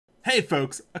Hey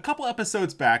folks, a couple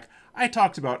episodes back, I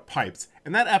talked about pipes,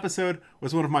 and that episode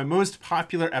was one of my most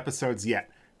popular episodes yet.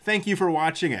 Thank you for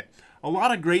watching it. A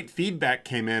lot of great feedback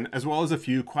came in, as well as a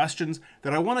few questions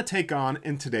that I want to take on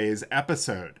in today's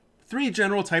episode. 3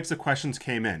 general types of questions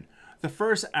came in. The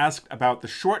first asked about the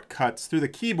shortcuts through the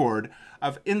keyboard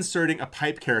of inserting a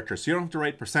pipe character. So you don't have to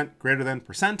write % greater than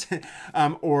 %,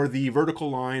 or the vertical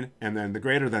line and then the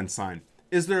greater than sign.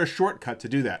 Is there a shortcut to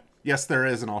do that? Yes, there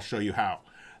is, and I'll show you how.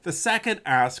 The second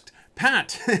asked,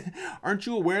 Pat, aren't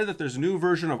you aware that there's a new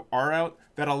version of R out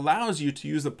that allows you to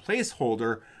use a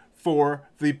placeholder for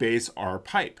the base R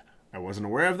pipe? I wasn't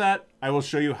aware of that. I will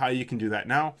show you how you can do that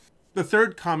now. The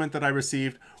third comment that I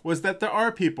received was that there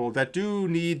are people that do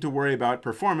need to worry about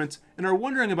performance and are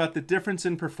wondering about the difference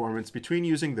in performance between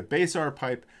using the base R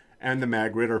pipe and the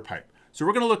magrittr pipe. So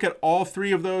we're going to look at all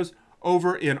 3 of those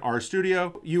over in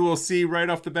Rstudio. You will see right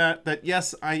off the bat that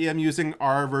yes, I am using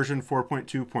R version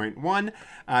 4.2.1.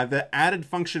 The added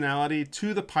functionality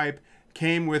to the pipe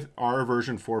came with R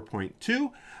version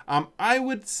 4.2. I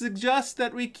would suggest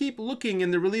that we keep looking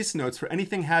in the release notes for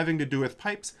anything having to do with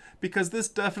pipes, because this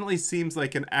definitely seems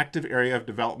like an active area of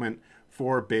development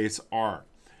for base R.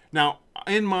 Now,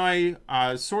 in my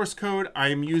source code, I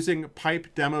am using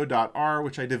pipedemo.r,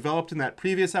 which I developed in that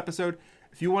previous episode.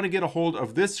 If you want to get a hold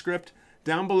of this script,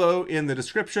 down below in the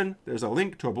description, there's a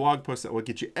link to a blog post that will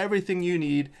get you everything you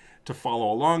need to follow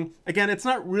along. Again, it's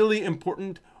not really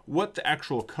important what the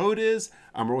actual code is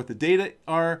or what the data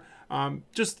are,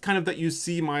 just kind of that you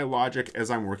see my logic as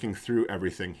I'm working through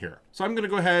everything here. So I'm going to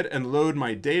go ahead and load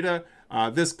my data.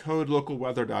 This code,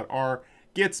 localweather.r,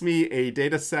 gets me a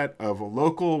data set of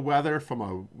local weather from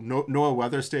a NOAA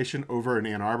weather station over in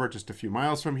Ann Arbor, just a few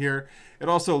miles from here. It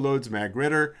also loads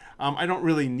magrittr. I don't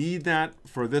really need that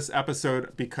for this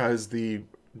episode because the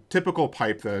typical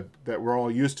pipe that we're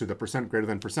all used to, the % greater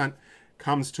than %,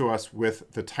 comes to us with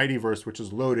the tidyverse, which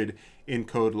is loaded in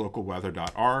code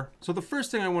localweather.r. So the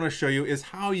first thing I want to show you is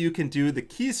how you can do the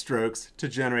keystrokes to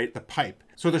generate the pipe.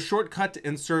 So the shortcut to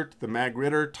insert the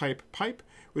magrittr type pipe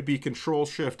would be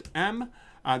Control-Shift-M.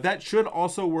 That should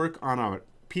also work on a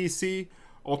PC.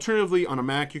 Alternatively, on a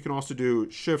Mac, you can also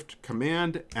do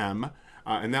Shift-Command-M,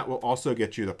 and that will also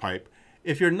get you the pipe.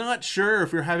 If you're not sure,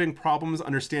 if you're having problems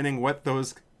understanding what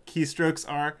those keystrokes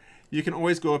are, you can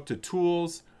always go up to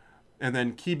Tools, and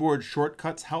then Keyboard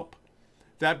Shortcuts Help.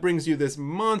 That brings you this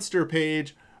monster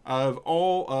page of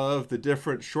all of the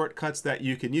different shortcuts that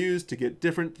you can use to get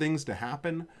different things to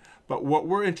happen. But what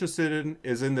we're interested in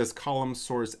is in this column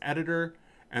source editor.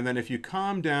 And then if you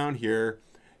come down here,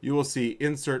 you will see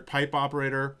insert pipe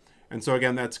operator. And so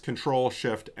again, that's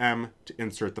Control-Shift-M to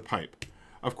insert the pipe.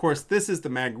 Of course, this is the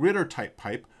magrittr type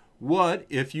pipe. What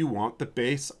if you want the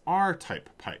base R type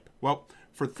pipe? Well,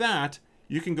 for that,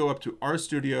 you can go up to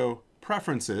Rstudio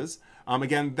Preferences.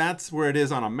 Again, that's where it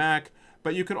is on a Mac,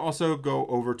 but you can also go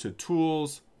over to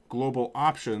Tools, Global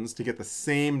Options to get the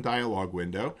same dialog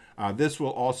window. This will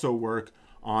also work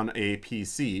on a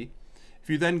PC. If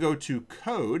you then go to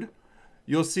Code,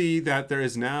 you'll see that there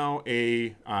is now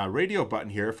a radio button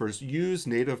here for Use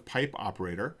Native Pipe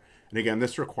Operator. And again,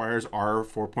 this requires R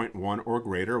 4.1 or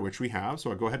greater, which we have. So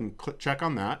I'll go ahead and check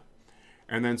on that.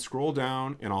 And then scroll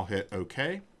down and I'll hit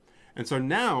OK. And so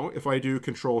now if I do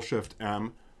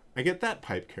Control-Shift-M, I get that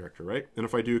pipe character, right? And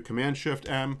if I do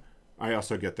Command-Shift-M, I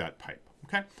also get that pipe,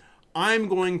 okay? I'm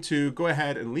going to go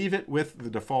ahead and leave it with the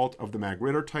default of the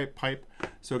magrittr type pipe.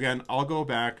 So again, I'll go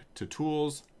back to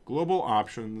Tools, Global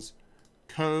Options,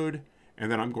 Code, and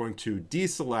then I'm going to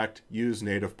deselect Use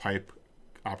Native Pipe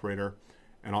Operator,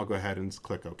 and I'll go ahead and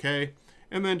click OK.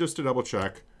 And then just to double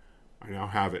check, I now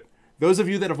have it. Those of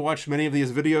you that have watched many of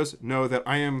these videos know that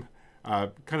I am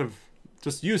kind of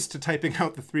just used to typing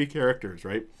out the 3 characters,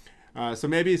 right? So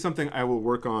maybe something I will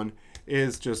work on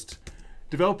is just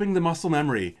developing the muscle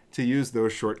memory to use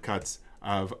those shortcuts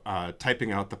of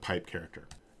typing out the pipe character.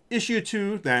 Issue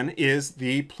 2 then is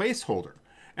the placeholder.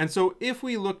 And so if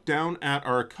we look down at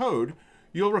our code,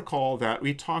 you'll recall that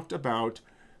we talked about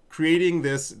creating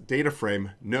this data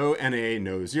frame, no NA,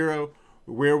 no 0,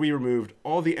 where we removed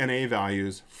all the NA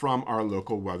values from our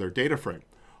local weather data frame.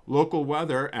 Local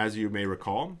weather, as you may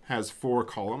recall, has 4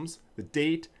 columns: the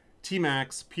date,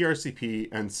 Tmax, PRCP,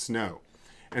 and snow.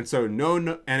 And so no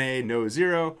NA, no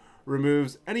 0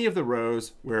 removes any of the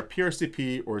rows where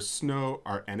PRCP or snow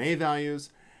are NA values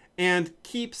and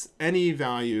keeps any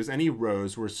values, any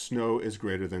rows where snow is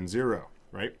greater than 0,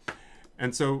 right?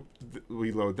 And so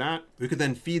we load that. We could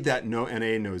then feed that no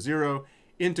NA, no 0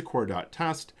 into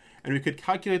core.test, and we could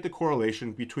calculate the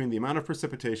correlation between the amount of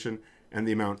precipitation and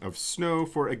the amount of snow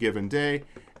for a given day,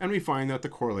 and we find that the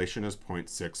correlation is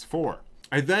 0.64.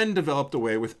 I then developed a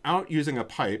way without using a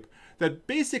pipe that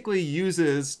basically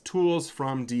uses tools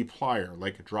from dplyr,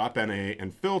 like drop NA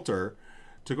and filter,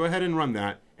 to go ahead and run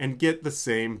that and get the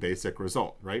same basic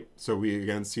result, right? So we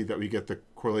again see that we get the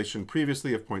correlation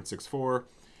previously of 0.64.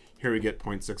 Here we get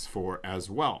 0.64 as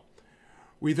well.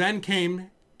 We then came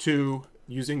to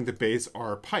using the base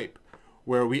R pipe,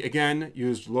 where we again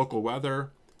used local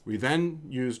weather. We then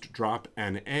used drop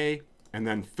NA and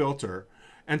then filter.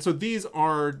 And so these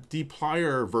are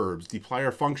dplyr verbs,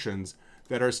 dplyr functions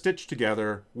that are stitched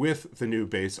together with the new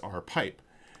base R pipe.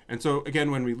 And so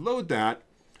again, when we load that,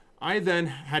 I then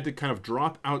had to kind of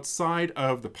drop outside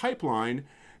of the pipeline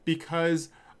because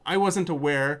I wasn't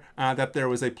aware that there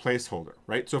was a placeholder,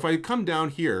 right? So if I come down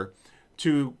here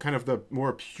to kind of the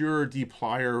more pure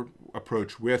dplyr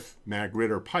approach with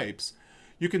magrittr pipes,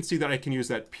 you can see that I can use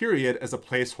that period as a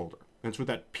placeholder. And so what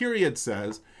that period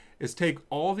says is take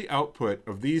all the output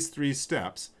of these 3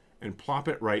 steps and plop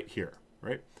it right here,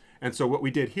 right? And so what we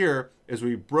did here is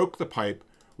we broke the pipe,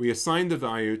 we assigned the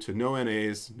value to no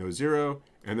NAs, no 0,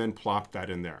 and then plopped that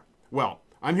in there. Well,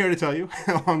 I'm here to tell you,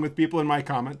 along with people in my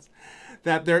comments,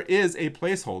 that there is a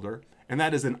placeholder, and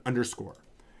that is an underscore.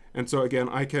 And so again,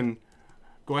 I can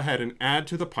go ahead and add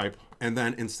to the pipe, and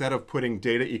then instead of putting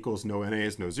data equals no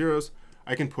NAs, no 0s,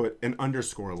 I can put an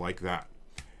underscore like that.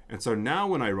 And so now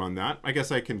when I run that, I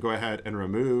guess I can go ahead and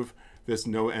remove this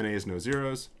no NAs, no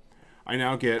 0s. I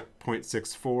now get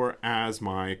 0.64 as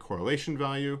my correlation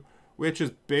value, which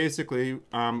is basically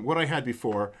what I had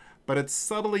before, but it's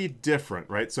subtly different,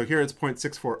 right? So here it's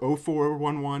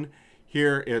 0.640411.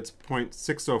 Here it's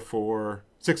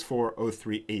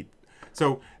 0.604-64038.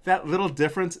 So that little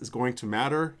difference is going to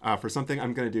matter for something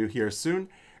I'm going to do here soon.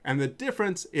 And the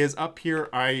difference is up here,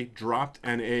 I dropped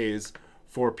NAs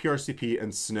for PRCP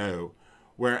and snow,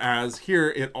 whereas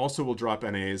here it also will drop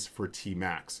NAs for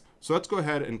Tmax. So let's go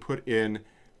ahead and put in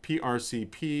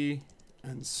PRCP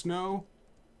and snow.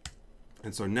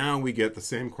 And so now we get the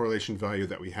same correlation value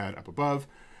that we had up above,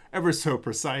 ever so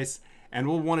precise. And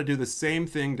we'll want to do the same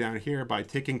thing down here by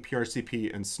taking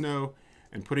PRCP and snow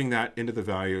and putting that into the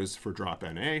values for drop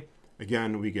NA.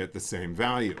 Again, we get the same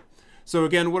value. So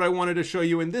again, what I wanted to show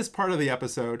you in this part of the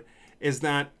episode is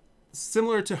that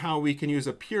similar to how we can use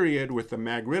a period with the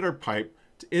magrittr pipe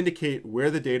to indicate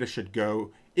where the data should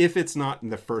go if it's not in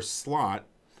the first slot,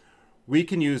 we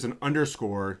can use an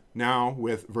underscore now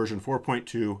with version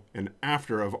 4.2 and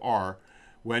after of R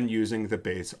when using the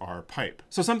base R pipe.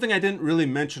 So something I didn't really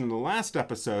mention in the last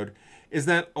episode is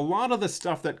that a lot of the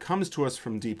stuff that comes to us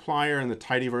from dplyr and the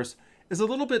tidyverse is a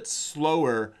little bit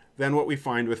slower than what we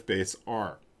find with base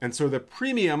R. And so the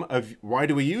premium of why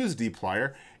do we use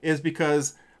dplyr is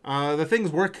because the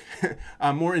things work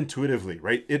more intuitively,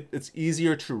 right? It's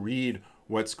easier to read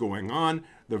what's going on.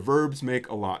 The verbs make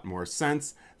a lot more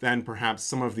sense than perhaps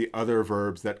some of the other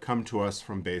verbs that come to us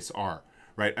from base R,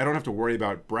 right? I don't have to worry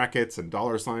about brackets and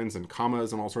dollar signs and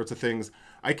commas and all sorts of things.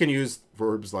 I can use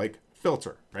verbs like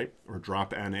filter, right? Or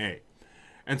drop NA.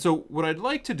 And so what I'd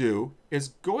like to do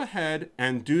is go ahead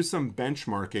and do some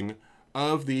benchmarking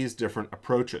of these different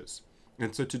approaches.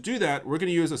 And so to do that, we're going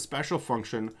to use a special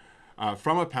function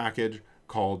from a package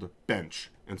called bench.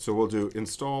 And so we'll do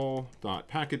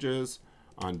install.packages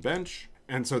on bench.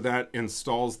 And so that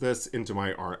installs this into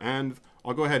my renv.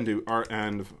 I'll go ahead and do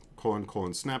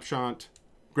renv : snapshot.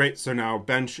 Great, so now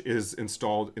bench is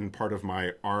installed in part of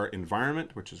my R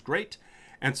environment, which is great.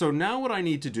 And so now what I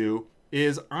need to do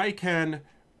is I can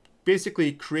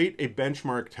basically create a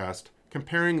benchmark test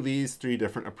comparing these 3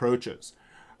 different approaches.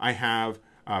 I have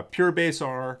pure base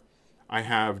R, I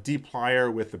have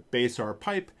dplyr with the base R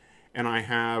pipe, and I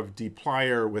have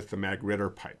dplyr with the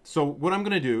magrittr pipe. So what I'm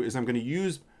going to do is I'm going to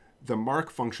use the mark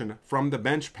function from the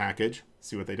bench package,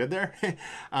 see what they did there,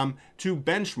 to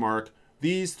benchmark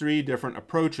these 3 different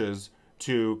approaches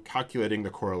to calculating the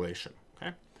correlation.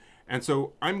 Okay, and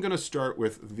so I'm going to start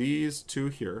with these 2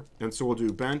 here, and so we'll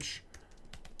do bench :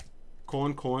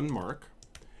 mark,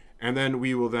 and then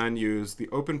we will then use the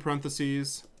open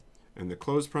parentheses and the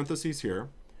close parentheses here,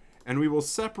 and we will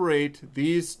separate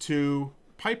these 2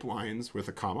 pipelines with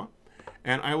a comma,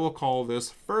 and I will call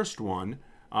this first one,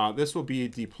 this will be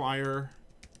dplyr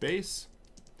base,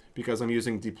 because I'm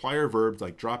using dplyr verbs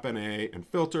like drop NA and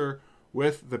filter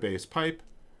with the base pipe,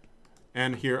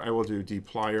 and here I will do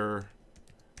dplyr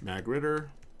magrittr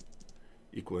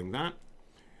equaling that.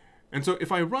 And so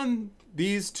if I run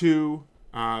these 2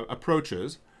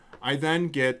 approaches, I then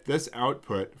get this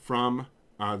output from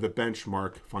the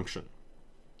benchmark function.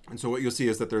 And so what you'll see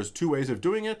is that there's 2 ways of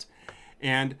doing it,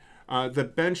 and the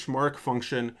benchmark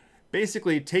function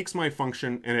basically takes my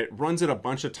function and it runs it a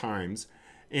bunch of times,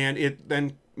 And it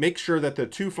then makes sure that the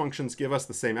two functions give us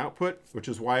the same output, which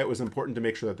is why it was important to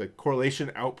make sure that the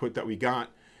correlation output that we got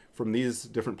from these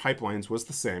different pipelines was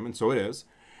the same, and so it is.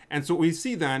 And so what we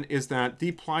see then is that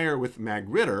dplyr with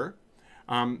magrittr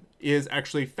is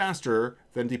actually faster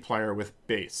than dplyr with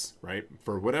base, right?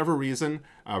 For whatever reason,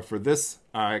 for this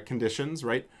conditions,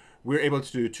 right, we're able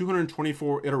to do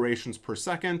 224 iterations per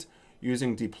second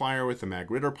using dplyr with the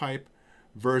magrittr pipe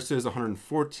versus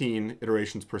 114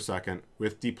 iterations per second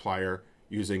with dplyr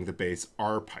using the base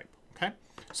R pipe, okay?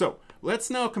 So let's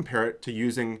now compare it to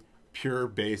using pure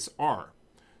base R.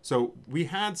 So we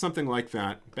had something like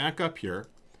that back up here.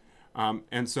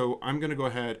 And so I'm going to go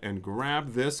ahead and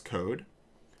grab this code,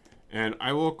 and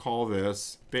I will call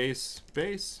this base.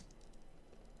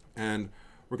 And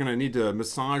we're going to need to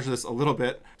massage this a little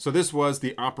bit. So this was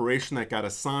the operation that got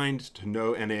assigned to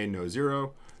no NA, no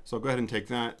 0. So I'll go ahead and take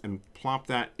that and plop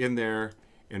that in there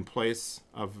in place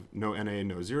of no NA,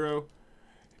 no 0.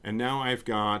 And now I've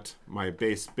got my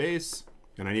base,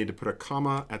 and I need to put a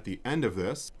comma at the end of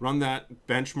this. Run that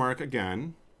benchmark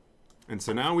again. And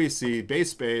so now we see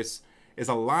base is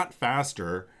a lot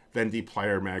faster than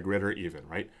dplyr magrittr even,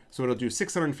 right? So it'll do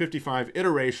 655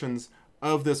 iterations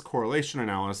of this correlation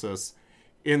analysis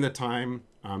in the time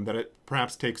that it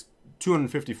perhaps takes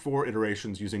 254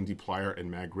 iterations using dplyr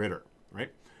and magrittr,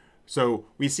 right? So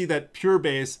we see that pure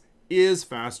base is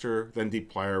faster than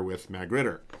dplyr with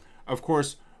magrittr. Of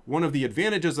course, one of the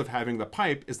advantages of having the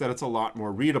pipe is that it's a lot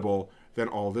more readable than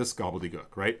all this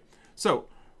gobbledygook, right? So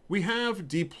we have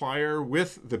dplyr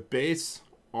with the base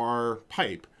R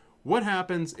pipe. What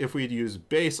happens if we use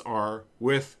base R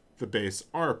with the base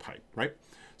R pipe, right?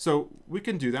 So we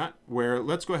can do that where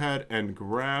let's go ahead and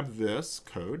grab this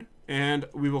code and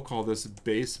we will call this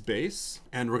base,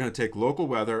 and we're going to take local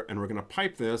weather and we're going to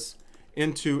pipe this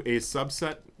into a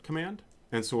subset command.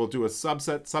 And so we'll do a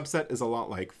subset. Subset is a lot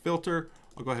like filter.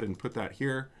 I'll go ahead and put that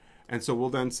here. And so we'll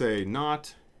then say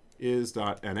not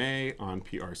is.na on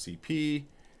PRCP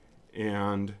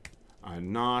and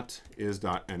not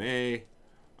is.na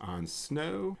on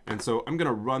snow. And so I'm going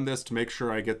to run this to make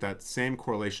sure I get that same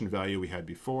correlation value we had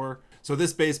before. So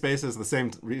this base is the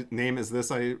same name as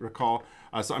this, I recall.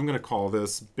 So I'm going to call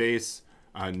this base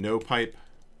no pipe.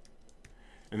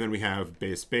 And then we have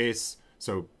base.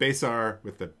 So base R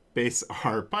with the base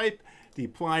R pipe,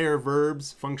 dplyr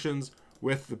verbs functions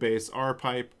with the base R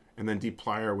pipe, and then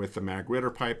dplyr with the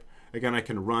magrittr pipe. Again, I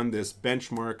can run this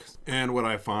benchmark, and what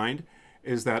I find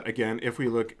is that, again, if we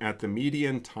look at the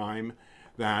median time,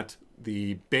 that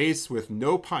the base with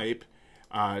no pipe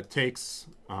takes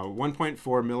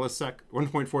 1.46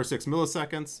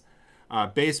 milliseconds.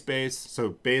 Base, so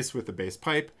base with the base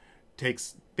pipe,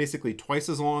 takes basically twice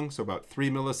as long, so about 3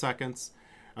 milliseconds.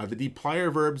 The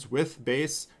dplyr verbs with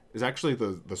base is actually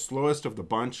the slowest of the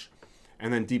bunch,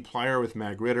 and then dplyr with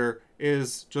magrittr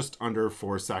is just under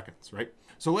 4 seconds, right?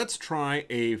 So let's try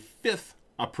a fifth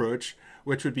approach,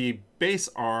 which would be base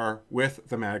R with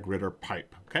the magrittr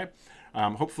pipe, okay?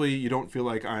 Hopefully you don't feel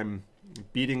like I'm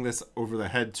beating this over the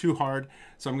head too hard.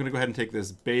 So I'm going to go ahead and take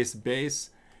this base,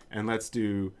 and let's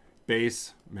do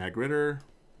base magrittr.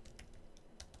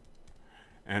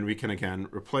 And we can, again,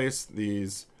 replace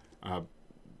these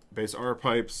base R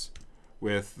pipes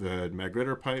with the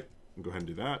magrittr pipe. Go ahead and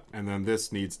do that. And then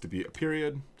this needs to be a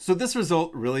period. So this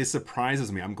result really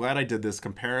surprises me. I'm glad I did this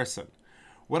comparison.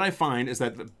 What I find is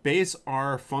that the base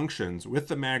R functions with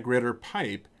the magrittr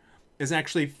pipe is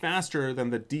actually faster than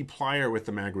the dplyr with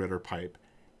the magrittr pipe.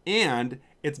 And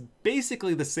it's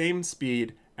basically the same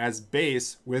speed as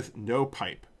base with no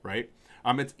pipe, right?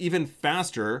 It's even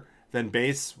faster than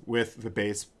base with the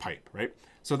base pipe, right?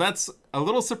 So that's a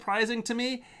little surprising to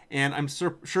me, and I'm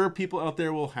sure people out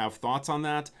there will have thoughts on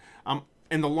that.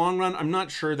 In the long run, I'm not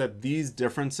sure that these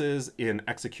differences in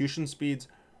execution speeds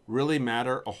really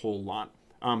matter a whole lot.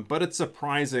 But it's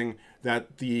surprising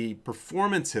that the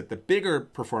performance hit, the bigger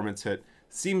performance hit,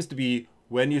 seems to be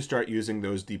when you start using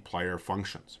those dplyr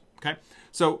functions, okay?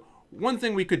 So one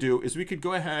thing we could do is we could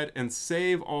go ahead and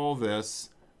save all this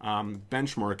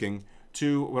benchmarking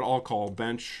to what I'll call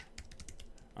bench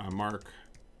mark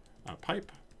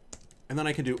pipe. And then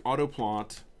I can do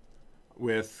autoplot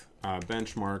with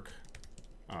benchmark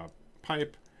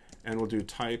pipe, and we'll do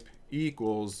type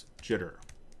equals jitter.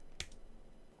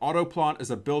 Autoplot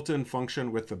is a built-in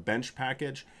function with the bench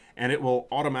package, and it will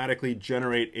automatically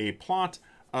generate a plot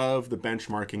of the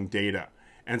benchmarking data.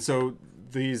 And so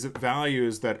these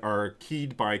values that are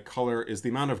keyed by color is the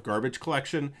amount of garbage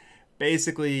collection,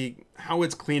 basically how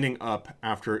it's cleaning up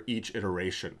after each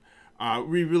iteration.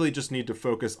 We really just need to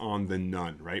focus on the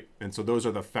none, right? And so those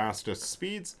are the fastest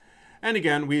speeds. And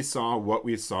again, we saw what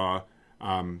we saw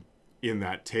in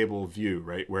that table view,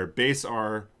 right? Where base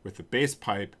R with the base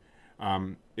pipe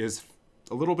is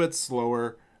a little bit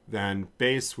slower than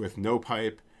base with no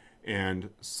pipe and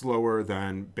slower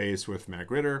than base with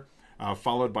magrittr,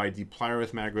 followed by dplyr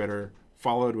with magrittr,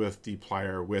 followed with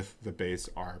dplyr with the base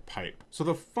R pipe. So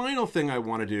the final thing I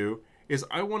want to do is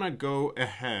I want to go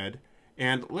ahead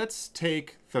and let's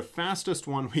take the fastest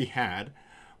one we had,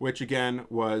 which again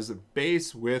was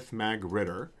base with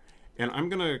magrittr, and I'm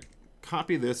going to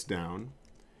copy this down,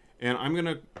 and I'm going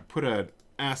to put a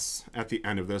S at the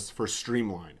end of this for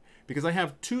streamline, because I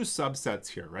have two subsets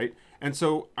here, right? And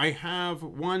so I have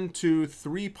 1, 2,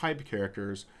 3 pipe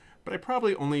characters, but I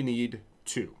probably only need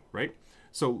 2, right?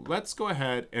 So let's go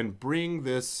ahead and bring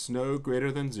this snow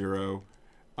greater than 0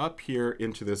 up here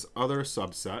into this other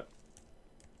subset,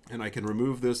 and I can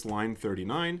remove this line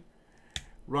 39,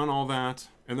 run all that,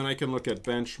 and then I can look at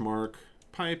benchmark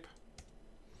pipe.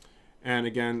 And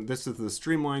again, this is the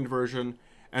streamlined version.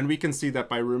 And we can see that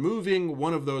by removing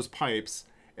one of those pipes,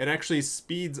 it actually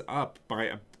speeds up by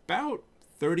about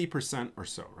 30% or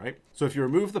so, right? So if you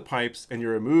remove the pipes and you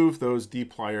remove those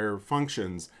dplyr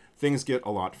functions, things get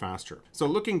a lot faster. So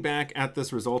looking back at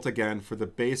this result again for the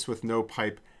base with no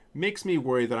pipe makes me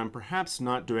worry that I'm perhaps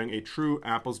not doing a true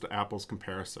apples to apples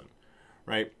comparison,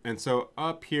 right? And so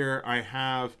up here, I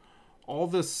have all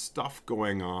this stuff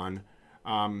going on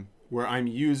where I'm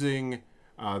using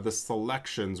the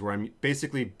selections, where I'm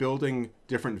basically building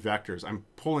different vectors. I'm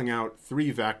pulling out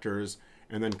 3 vectors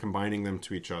and then combining them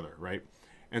to each other, right?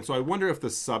 And so I wonder if the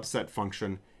subset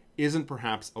function isn't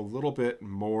perhaps a little bit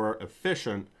more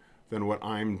efficient than what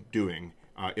I'm doing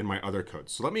in my other code.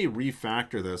 So let me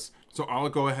refactor this. So I'll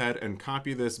go ahead and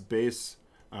copy this base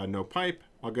no pipe.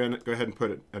 I'll go ahead and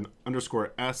put an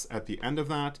underscore S at the end of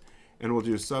that, and we'll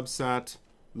do subset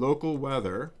local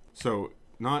weather. So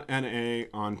not NA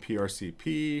on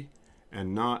PRCP,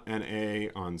 and not NA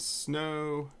on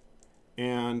snow,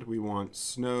 and we want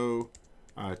snow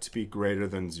to be greater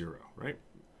than 0, right?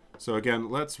 So again,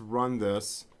 let's run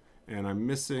this, and I'm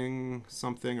missing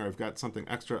something, or I've got something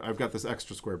extra. I've got this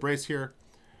extra square brace here.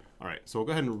 All right, so we'll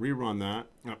go ahead and rerun that.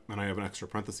 Oh, and I have an extra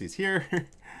parentheses here,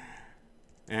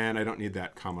 and I don't need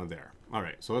that comma there. All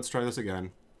right, so let's try this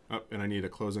again. Oh, and I need a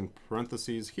closing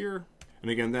parentheses here.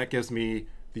 And again, that gives me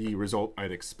the result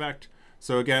I'd expect.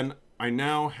 So again, I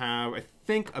now have, I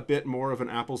think, a bit more of an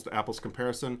apples to apples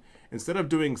comparison. Instead of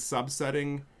doing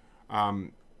subsetting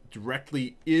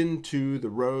directly into the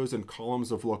rows and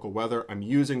columns of local weather, I'm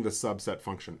using the subset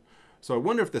function. So I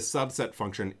wonder if the subset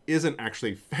function isn't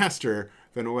actually faster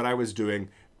than what I was doing,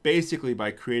 basically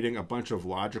by creating a bunch of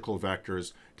logical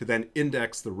vectors to then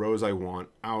index the rows I want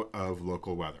out of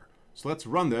local weather. So let's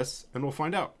run this and we'll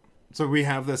find out. So we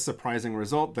have this surprising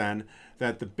result then,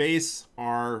 that the base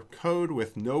R code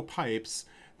with no pipes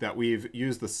that we've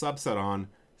used the subset on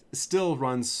still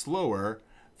runs slower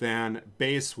than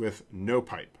base with no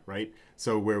pipe, right?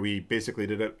 So where we basically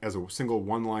did it as a single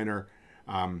one-liner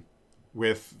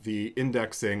with the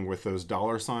indexing with those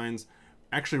 $signs,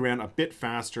 actually ran a bit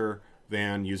faster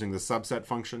than using the subset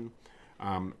function.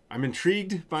 I'm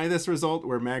intrigued by this result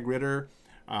where magrittr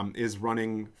is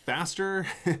running faster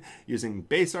using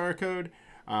base R code.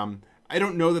 I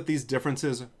don't know that these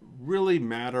differences really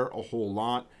matter a whole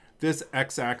lot. This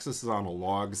x-axis is on a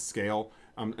log scale,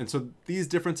 and so these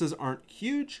differences aren't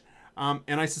huge.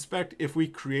 And I suspect if we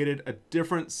created a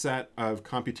different set of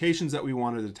computations that we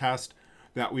wanted to test,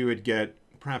 that we would get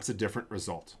perhaps a different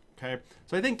result. Okay,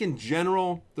 so I think in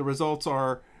general the results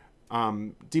are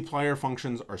dplyr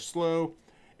functions are slow,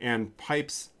 and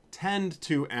pipes tend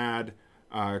to add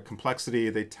complexity.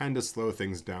 They tend to slow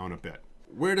things down a bit.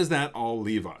 Where does that all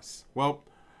leave us? Well,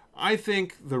 I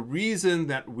think the reason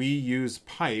that we use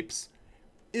pipes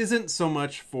isn't so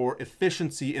much for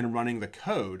efficiency in running the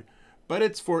code, but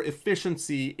it's for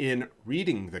efficiency in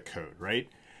reading the code, right?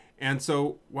 And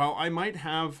so while I might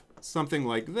have something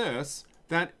like this,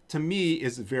 that to me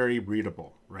is very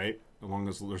readable, right? As long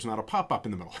as there's not a pop-up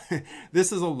in the middle.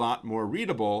 This is a lot more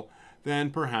readable than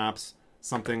perhaps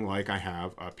something like I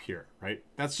have up here, right?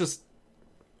 That's just,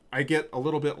 I get a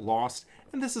little bit lost,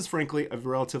 and this is frankly a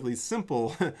relatively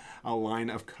simple line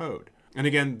of code. And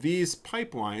again, these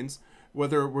pipelines,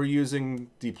 whether we're using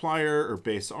dplyr or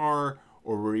base R,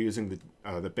 or we're using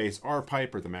the base R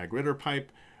pipe or the magrittr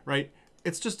pipe, right?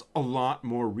 It's just a lot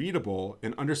more readable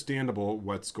and understandable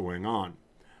what's going on.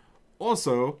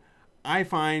 Also, I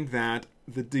find that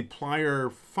the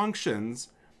dplyr functions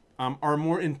are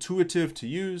more intuitive to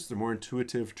use, they're more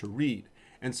intuitive to read.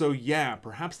 And so, yeah,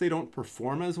 perhaps they don't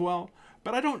perform as well,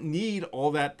 but I don't need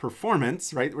all that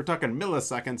performance, right? We're talking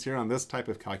milliseconds here on this type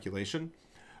of calculation.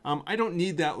 I don't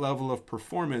need that level of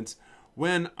performance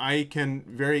when I can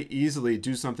very easily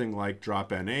do something like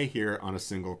drop NA here on a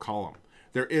single column.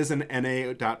 There is an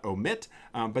na.omit,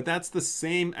 but that's the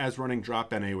same as running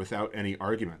drop NA without any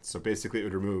arguments. So basically it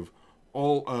would remove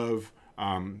all of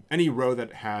any row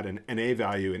that had an NA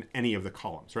value in any of the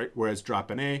columns, right? Whereas drop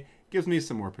NA gives me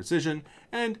some more precision,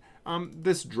 and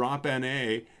this drop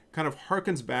NA kind of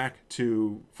harkens back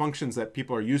to functions that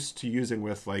people are used to using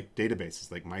with like databases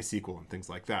like MySQL and things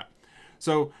like that.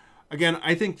 So again,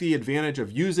 I think the advantage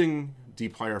of using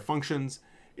dplyr functions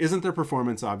isn't their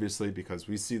performance, obviously, because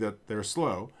we see that they're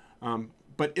slow,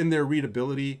 but in their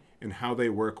readability and how they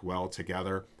work well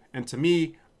together. And to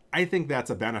me, I think that's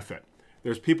a benefit.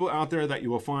 There's people out there that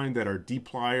you will find that are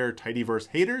dplyr tidyverse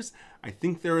haters. I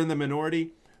think they're in the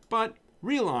minority, but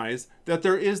realize that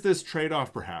there is this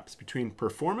trade-off perhaps between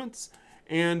performance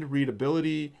and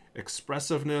readability,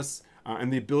 expressiveness,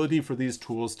 and the ability for these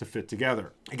tools to fit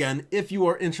together. Again, if you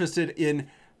are interested in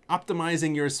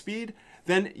optimizing your speed,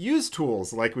 then use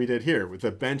tools like we did here with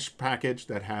the bench package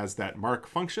that has that mark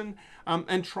function,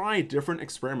 and try different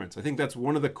experiments. I think that's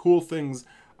one of the cool things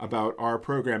about our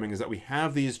programming, is that we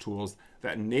have these tools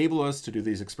that enable us to do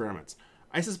these experiments.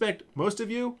 I suspect most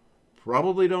of you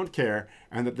probably don't care,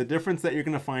 and that the difference that you're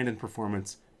going to find in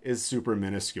performance is super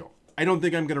minuscule. I don't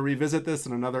think I'm going to revisit this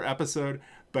in another episode,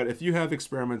 but if you have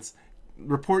experiments,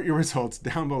 report your results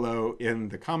down below in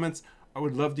the comments. I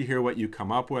would love to hear what you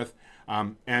come up with,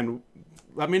 and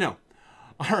let me know.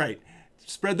 All right,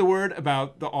 spread the word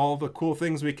about all the cool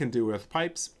things we can do with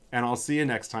pipes, and I'll see you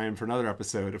next time for another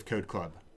episode of Code Club.